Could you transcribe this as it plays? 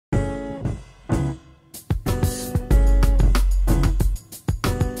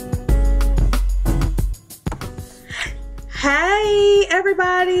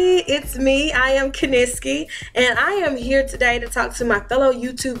everybody, it's me. I am Kineski, and I am here today to talk to my fellow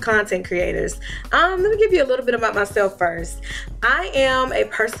YouTube content creators. Let me give you a little bit about myself first. I am a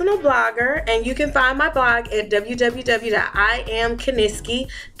personal blogger, and you can find my blog at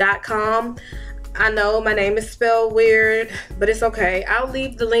www.iamkineski.com. I know my name is spelled weird, but it's okay. I'll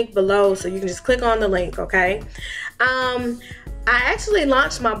leave the link below so you can just click on the link, okay? I actually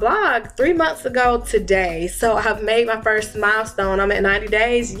launched my blog 3 months ago today, so I've made my first milestone. I'm at 90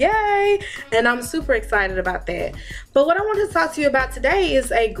 days, yay! And I'm super excited about that. But what I want to talk to you about today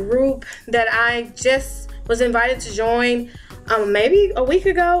is a group that I just was invited to join maybe a week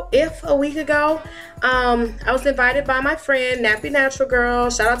ago, I was invited by my friend, Nappy Natural Girl.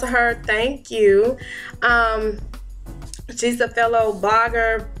 Shout out to her, thank you. She's a fellow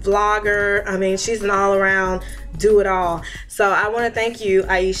blogger, vlogger. I mean, she's an all-around do-it-all. So I want to thank you,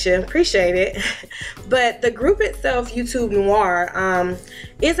 Aisha. Appreciate it. But the group itself, YouTube Noir,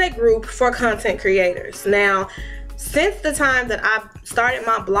 is a group for content creators. Now, since the time that I started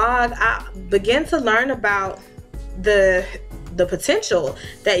my blog, I began to learn about the potential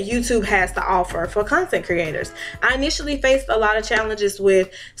that YouTube has to offer for content creators. I initially faced a lot of challenges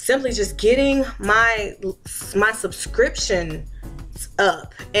with simply just getting my subscription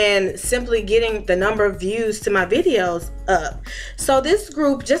up and simply getting the number of views to my videos up. So this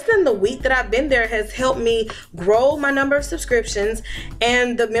group, just in the week that I've been there, has helped me grow my number of subscriptions,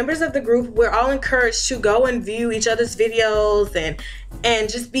 and the members of the group, we're all encouraged to go and view each other's videos and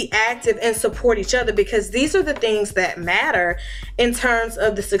just be active and support each other, because these are the things that matter in terms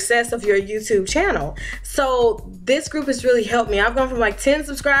of the success of your YouTube channel. So this group has really helped me. I've gone from like 10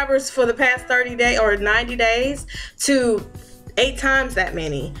 subscribers for the past 30 days or 90 days to 8 times that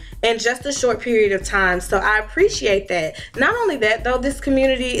many in just a short period of time. So I appreciate that. Not only that though, this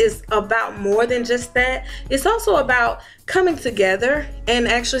community is about more than just that. It's also about coming together and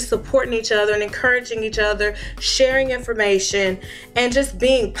actually supporting each other and encouraging each other, sharing information, and just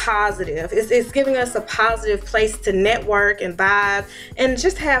being positive. It's giving us a positive place to network and vibe and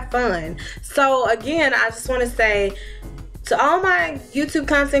just have fun. So again, I just want to say to all my YouTube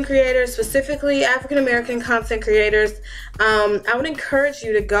content creators, specifically African American content creators, I would encourage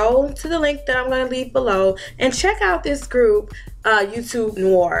you to go to the link that I'm going to leave below and check out this group, YouTube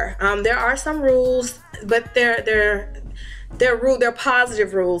Noir. There are some rules, but they're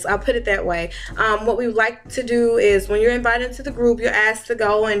positive rules, I'll put it that way. What we like to do is when you're invited to the group, you're asked to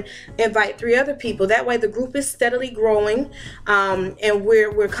go and invite 3 other people. That way the group is steadily growing, and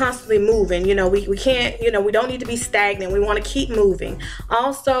we're constantly moving. You know, we can't, you know, we don't need to be stagnant. We want to keep moving.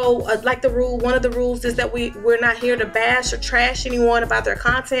 Also, like one of the rules is that we're not here to bash or trash anyone about their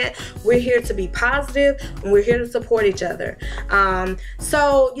content. We're here to be positive, and we're here to support each other.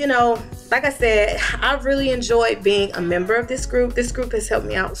 So, you know, like I said, I've really enjoyed being a member of this group. This group has helped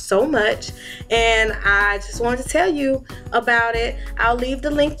me out so much, and I just wanted to tell you about it. I'll leave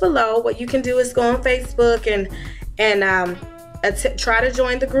the link below. What you can do is go on Facebook and try to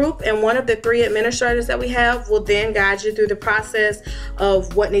join the group, and one of the 3 administrators that we have will then guide you through the process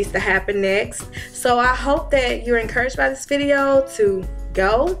of what needs to happen next. So I hope that you're encouraged by this video to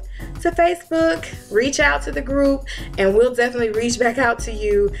go to Facebook, reach out to the group, and we'll definitely reach back out to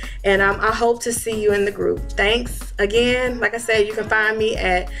you, and I hope to see you in the group. Thanks again. Like I said, you can find me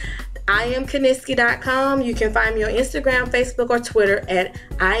at iamkineski.com. You can find me on Instagram, Facebook, or Twitter at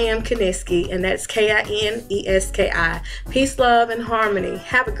iamkineski, and that's Kineski. Peace, love, and harmony.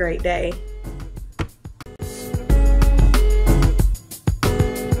 Have a great day.